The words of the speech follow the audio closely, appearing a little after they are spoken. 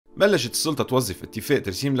بلشت السلطة توظف اتفاق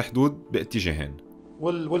ترسيم الحدود باتجاهين.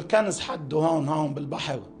 والكنز حده هون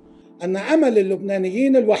بالبحر. أن أمل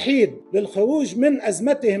اللبنانيين الوحيد للخروج من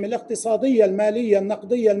أزمتهم الاقتصادية المالية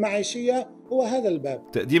النقدية المعيشية هو هذا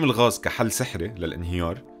الباب. تقديم الغاز كحل سحري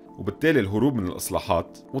للانهيار، وبالتالي الهروب من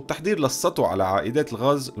الإصلاحات والتحضير للسطو على عائدات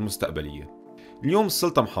الغاز المستقبلية. اليوم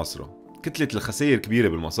السلطة محاصرة، كتلة الخسائر كبيرة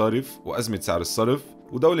بالمصارف وأزمة سعر الصرف،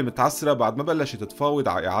 ودولة متعثرة بعد ما بلشت تتفاوض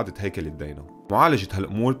على إعادة هيكل الدينة. معالجة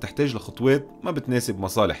هالأمور تحتاج لخطوات ما بتناسب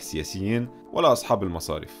مصالح السياسيين ولا أصحاب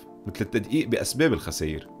المصارف، مثل التدقيق بأسباب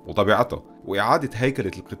الخسائر وطبيعتها، وإعادة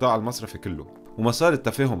هيكلة القطاع المصرفي كله. ومسار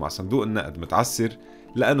التفاهم مع صندوق النقد متعثر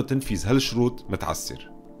لأنه تنفيذ هالشروط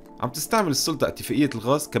متعثر. عم تستعمل السلطة اتفاقية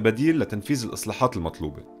الغاز كبديل لتنفيذ الإصلاحات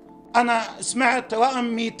المطلوبة. أنا سمعت رقم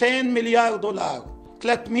 200 مليار دولار،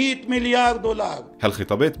 300 مليار دولار.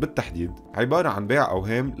 هالخطابات بالتحديد عبارة عن بيع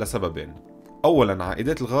أوهام لسببين. أولاً،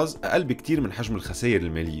 عائدات الغاز أقل بكتير من حجم الخسائر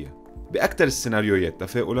المالية. بأكثر السيناريوهات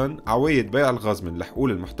تفاؤلاً، عوايد بيع الغاز من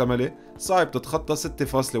الحقول المحتملة صعب تتخطى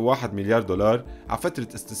 6.1 مليار دولار على فترة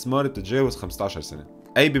استثمار بتتجاوز 15 سنة،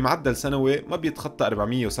 أي بمعدل سنوي ما بيتخطى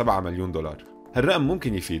 407 مليون دولار. هالرقم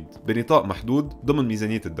ممكن يفيد بنطاق محدود ضمن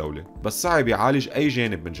ميزانية الدولة، بس صعب يعالج أي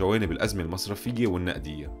جانب من جوانب الأزمة المصرفية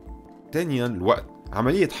والنقدية. ثانياً، الوقت.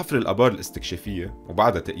 عملية حفر الآبار الاستكشافية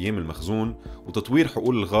وبعدها تقييم المخزون وتطوير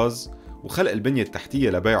حقول الغاز وخلق البنية التحتية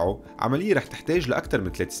لبيعه عملية رح تحتاج لأكثر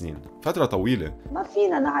من 3 سنين، فترة طويلة. ما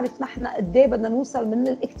فينا نعرف نحن قد ايه بدنا نوصل من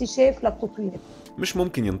الاكتشاف للتطوير. مش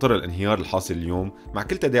ممكن ينطر الانهيار الحاصل اليوم مع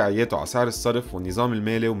كل تداعياته على سعر الصرف والنظام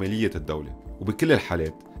المالي ومالية الدولة. وبكل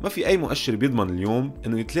الحالات ما في أي مؤشر بيضمن اليوم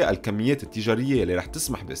إنه يتلاقى الكميات التجارية اللي رح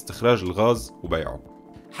تسمح باستخراج الغاز وبيعه.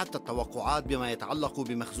 حتى التوقعات بما يتعلق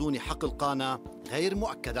بمخزون حقل قانا غير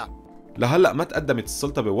مؤكدة. لهلأ ما تقدمت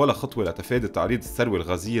السلطة بولا خطوة لتفادي تعريض الثروة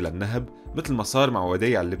الغازية للنهب مثل ما صار مع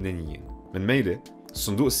ودايع اللبنانيين. من ميلة،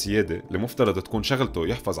 الصندوق السيادي اللي مفترض تكون شغلته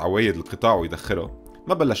يحفظ عوايد القطاع ويدخرها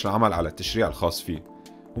ما بلش العمل على التشريع الخاص فيه.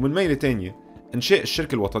 ومن ميلة تانية، إنشاء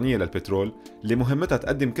الشركة الوطنية للبترول اللي مهمتها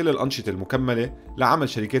تقدم كل الأنشطة المكملة لعمل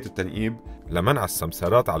شركات التنقيب لمنع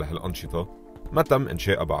السمسارات على هالأنشطة، ما تم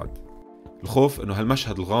إنشائها بعد. الخوف إنه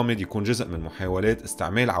هالمشهد الغامض يكون جزء من محاولات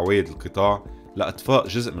استعمال عوايد القطاع لإطفاء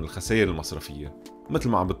جزء من الخسائر المصرفية، مثل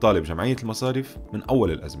ما عم بتطالب جمعية المصارف من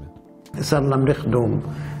أول الأزمة. صرنا بنخدم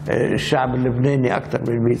الشعب اللبناني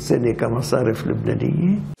أكثر من 100 سنة كمصارف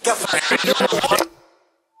لبنانية.